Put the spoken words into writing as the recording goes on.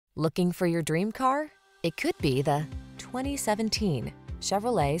Looking for your dream car? It could be the 2017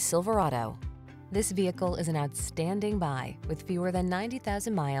 Chevrolet Silverado. This vehicle is an outstanding buy with fewer than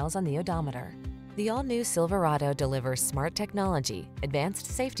 90,000 miles on the odometer. The all-new Silverado delivers smart technology, advanced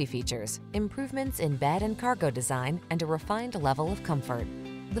safety features, improvements in bed and cargo design, and a refined level of comfort.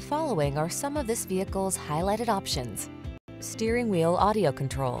 The following are some of this vehicle's highlighted options: steering wheel audio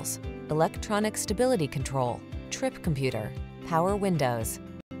controls, electronic stability control, trip computer, power windows,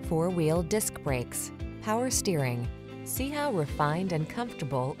 four-wheel disc brakes, power steering. See how refined and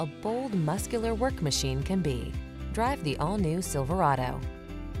comfortable a bold, muscular work machine can be. Drive the all-new Silverado.